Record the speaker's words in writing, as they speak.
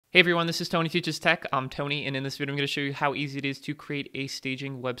Hey everyone, this is Tony Teaches Tech. I'm Tony, and in this video I'm going to show you how easy it is to create a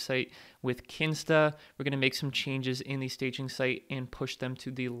staging website with Kinsta. We're going to make some changes in the staging site and push them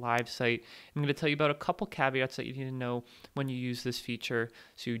to the live site. I'm going to tell you about a couple caveats that you need to know when you use this feature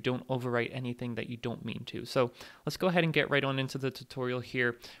so you don't overwrite anything that you don't mean to. So let's go ahead and get right on into the tutorial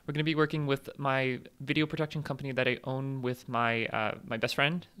here. We're going to be working with my video production company that I own with my best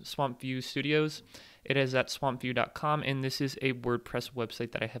friend, Swamp View Studios. It is at swampview.com, and this is a WordPress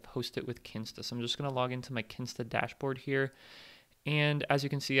website that I have hosted with Kinsta. So I'm just going to log into my Kinsta dashboard here. And as you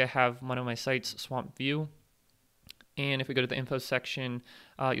can see, I have one of my sites, Swamp View. And if we go to the info section,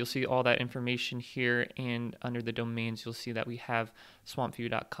 you'll see all that information here. And under the domains, you'll see that we have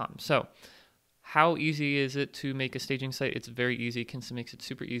swampview.com. So how easy is it to make a staging site? It's very easy. Kinsta makes it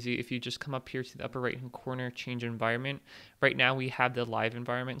super easy. If you just come up here to the upper right hand corner, change environment. Right now we have the live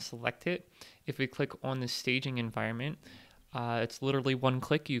environment, select it. If we click on the staging environment, it's literally one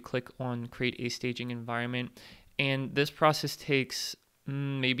click. You click on create a staging environment, and this process takes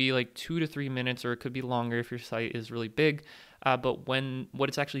maybe like 2 to 3 minutes, or it could be longer if your site is really big. But what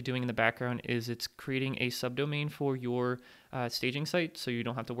it's actually doing in the background is it's creating a subdomain for your staging site, so you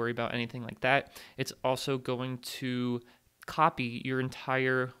don't have to worry about anything like that. It's also going to copy your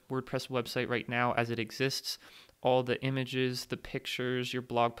entire WordPress website right now as it exists, all the images, the pictures, your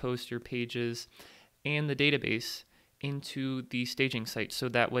blog posts, your pages, and the database into the staging site. So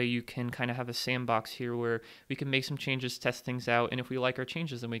that way you can kind of have a sandbox here where we can make some changes, test things out, and if we like our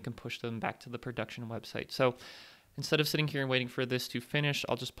changes, then we can push them back to the production website. So instead of sitting here and waiting for this to finish,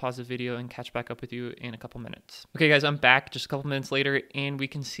 I'll just pause the video and catch back up with you in a couple minutes. Okay guys, I'm back just a couple minutes later, and we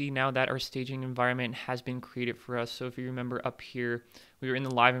can see now that our staging environment has been created for us. So if you remember up here, we were in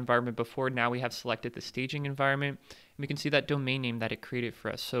the live environment before. Now we have selected the staging environment, and we can see that domain name that it created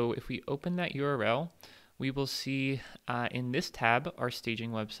for us. So if we open that URL, we will see in this tab our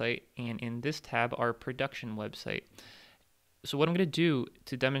staging website, and in this tab our production website. So what I'm going to do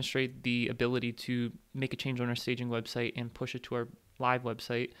to demonstrate the ability to make a change on our staging website and push it to our live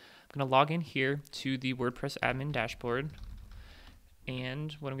website, I'm going to log in here to the WordPress admin dashboard.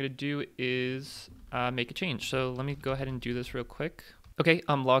 And what I'm going to do is make a change. So let me go ahead and do this real quick. Okay,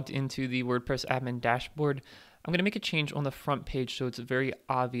 I'm logged into the WordPress admin dashboard. I'm going to make a change on the front page so it's very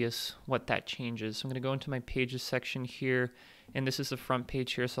obvious what that change is. So I'm going to go into my pages section here, and this is the front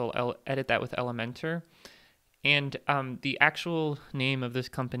page here, so I'll edit that with Elementor. And the actual name of this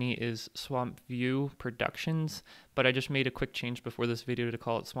company is Swamp View Productions, but I just made a quick change before this video to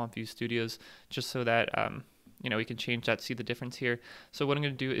call it Swamp View Studios, just so that we can change that, see the difference here. So what I'm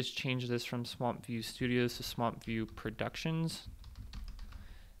going to do is change this from Swamp View Studios to Swamp View Productions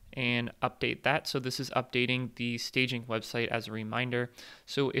and update that. So this is updating the staging website as a reminder.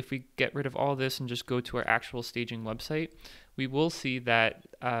 So if we get rid of all this and just go to our actual staging website, we will see that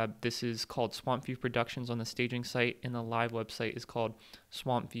this is called Swamp View Productions on the staging site, and the live website is called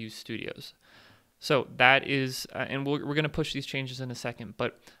Swamp View Studios. So that is, and we're going to push these changes in a second,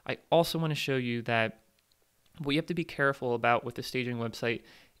 but I also want to show you that what you have to be careful about with the staging website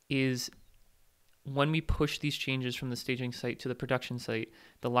is when we push these changes from the staging site to the production site,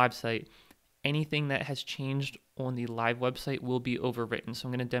 the live site, anything that has changed on the live website will be overwritten. So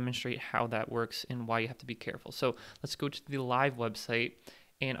I'm going to demonstrate how that works and why you have to be careful. So let's go to the live website,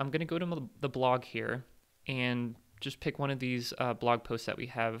 and I'm going to go to the blog here and just pick one of these blog posts that we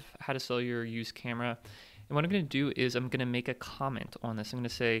have, how to sell your used camera. And what I'm going to do is I'm going to make a comment on this. I'm going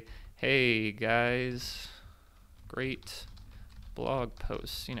to say, hey guys, great blog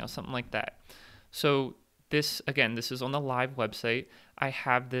posts, something like that. So this is on the live website. I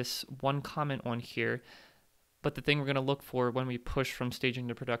have this one comment on here, but the thing we're going to look for when we push from staging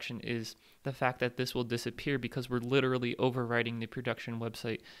to production is the fact that this will disappear because we're literally overwriting the production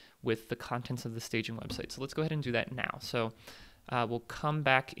website with the contents of the staging website. So let's go ahead and do that now. So we'll come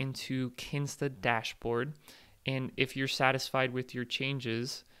back into Kinsta dashboard, and if you're satisfied with your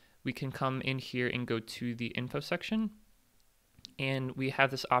changes, we can come in here and go to the info section. And we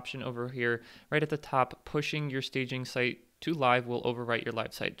have this option over here right at the top, pushing your staging site to live will overwrite your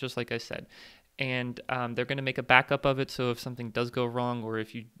live site, just like I said. And they're going to make a backup of it, so if something does go wrong, or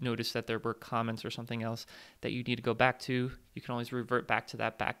if you notice that there were comments or something else that you need to go back to, you can always revert back to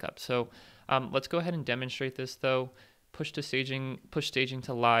that backup. So let's go ahead and demonstrate this though. Push staging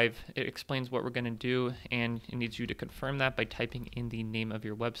to live. It explains what we're going to do, and it needs you to confirm that by typing in the name of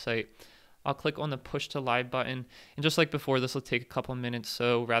your website. I'll click on the push to live button, and just like before, this will take a couple minutes,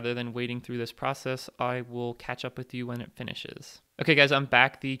 so rather than waiting through this process, I will catch up with you when it finishes. Okay guys, I'm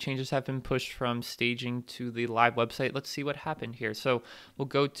back. The changes have been pushed from staging to the live website. Let's see what happened here. So we'll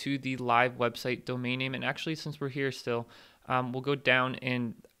go to the live website domain name, and actually since we're here still, we'll go down,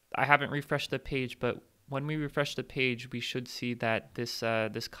 and I haven't refreshed the page, but when we refresh the page, we should see that this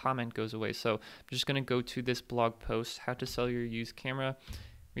comment goes away. So I'm just going to go to this blog post, how to sell your used camera,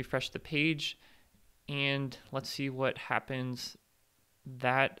 refresh the page, and let's see what happens.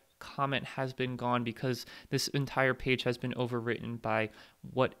 That comment has been gone because this entire page has been overwritten by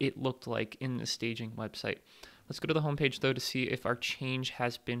what it looked like in the staging website. Let's go to the homepage though to see if our change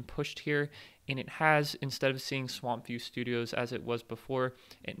has been pushed here, and it has. Instead of seeing Swamp View Studios as it was before,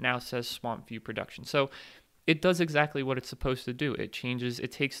 it now says Swamp View Production. So it does exactly what it's supposed to do. It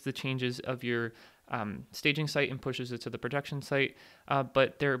takes the changes of your staging site and pushes it to the production site,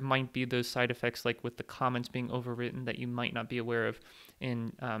 but there might be those side effects like with the comments being overwritten that you might not be aware of,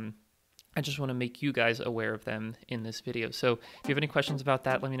 and I just want to make you guys aware of them in this video. So if you have any questions about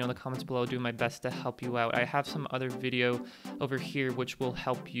that, let me know in the comments below. I'll do my best to help you out. I have some other video over here which will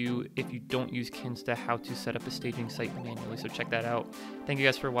help you if you don't use Kinsta, how to set up a staging site manually. So check that out. Thank you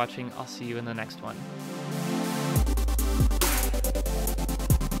guys for watching. I'll see you in the next one.